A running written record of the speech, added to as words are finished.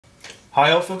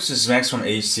Hi all folks, this is Max from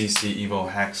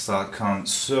HCCEvoHacks.com.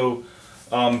 So,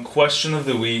 question of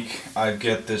the week. I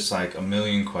get this like a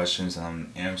million questions and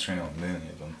I'm answering a million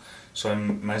of them. So I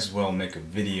might as well make a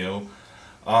video.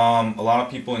 A lot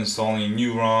of people installing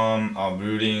new ROM,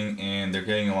 rooting, and they're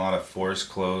getting a lot of force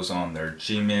close on their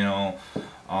Gmail,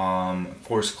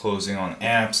 force closing on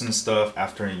apps and stuff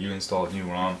after you install a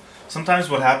new ROM. Sometimes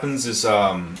what happens is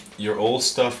your old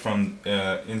stuff from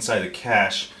inside the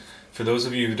cache. For those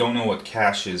of you who don't know what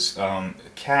cache is,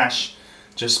 cache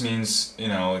just means,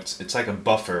 it's like a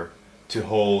buffer to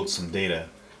hold some data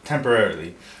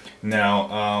temporarily.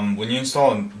 Now, when you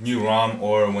install a new ROM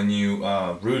or when you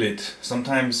root it,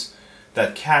 sometimes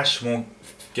that cache won't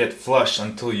get flushed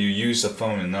until you use the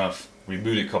phone enough,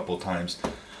 reboot it a couple times.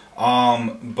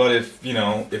 But if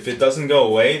it doesn't go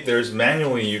away, there's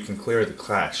manually you can clear the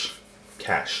cache.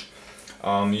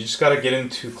 You just gotta get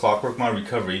into ClockworkMod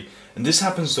Recovery, and this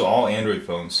happens to all Android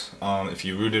phones. If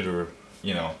you root it, or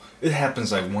it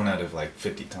happens like 1 out of like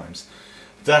 50 times.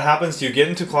 If that happens, you get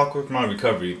into ClockworkMod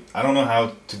Recovery. I don't know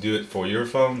how to do it for your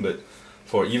phone, but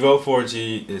for Evo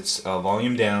 4G, it's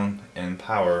volume down and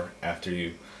power after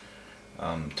you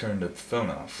turn the phone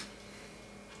off,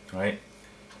 right?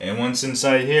 And once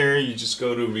inside here, you just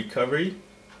go to Recovery,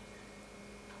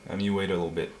 and you wait a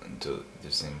little bit until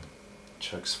this thing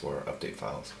checks for update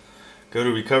files. Go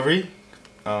to Recovery,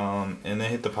 and then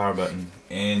hit the power button,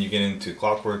 and you get into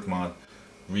ClockworkMod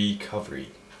Recovery.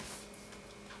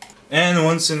 And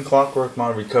once in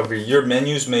ClockworkMod Recovery, your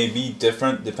menus may be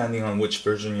different depending on which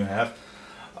version you have.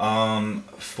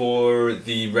 For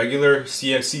the regular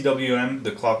CWM,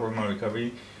 the ClockworkMod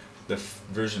Recovery, the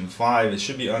version 5, it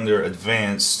should be under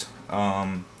Advanced.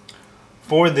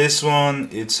 For this one,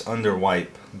 it's under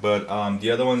Wipe, but the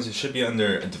other ones, it should be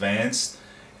under Advanced,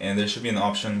 and there should be an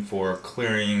option for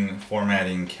clearing,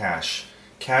 formatting cache.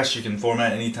 Cache you can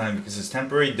format anytime because it's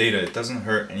temporary data. It doesn't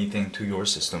hurt anything to your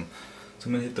system. So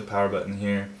I'm going to hit the power button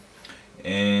here,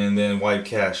 and then wipe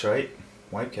cache, right?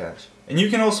 Wipe cache. And you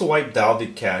can also wipe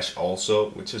Dalvik cache also,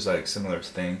 which is like similar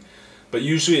thing. But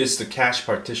usually it's the cache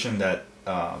partition that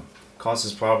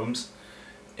causes problems.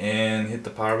 And hit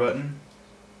the power button.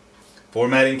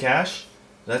 Formatting cache.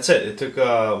 That's it. It took,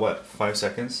 what, 5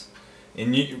 seconds?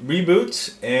 And you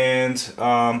reboot, and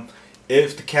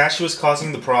if the cache was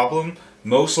causing the problem,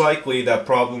 most likely that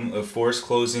problem of force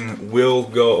closing will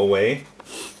go away.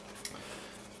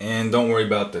 And don't worry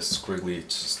about the squiggly, it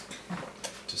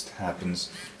just happens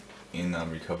in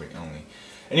recovery only.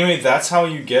 Anyway, that's how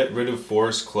you get rid of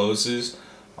force closes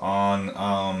on,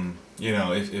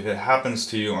 if it happens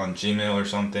to you on Gmail or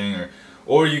something,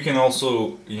 or you can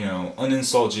also,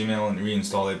 uninstall Gmail and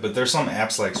reinstall it. But there's some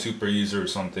apps like Super User or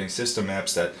something, system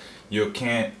apps that you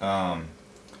can't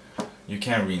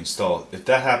reinstall. If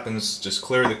that happens, just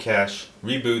clear the cache,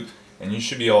 reboot, and you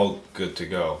should be all good to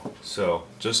go. So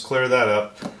just clear that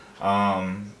up.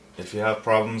 If you have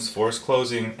problems force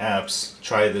closing apps,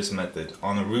 try this method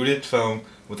on a rooted phone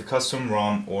with a custom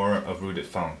ROM or a rooted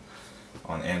phone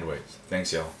on Android.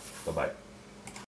 Thanks y'all. Bye bye.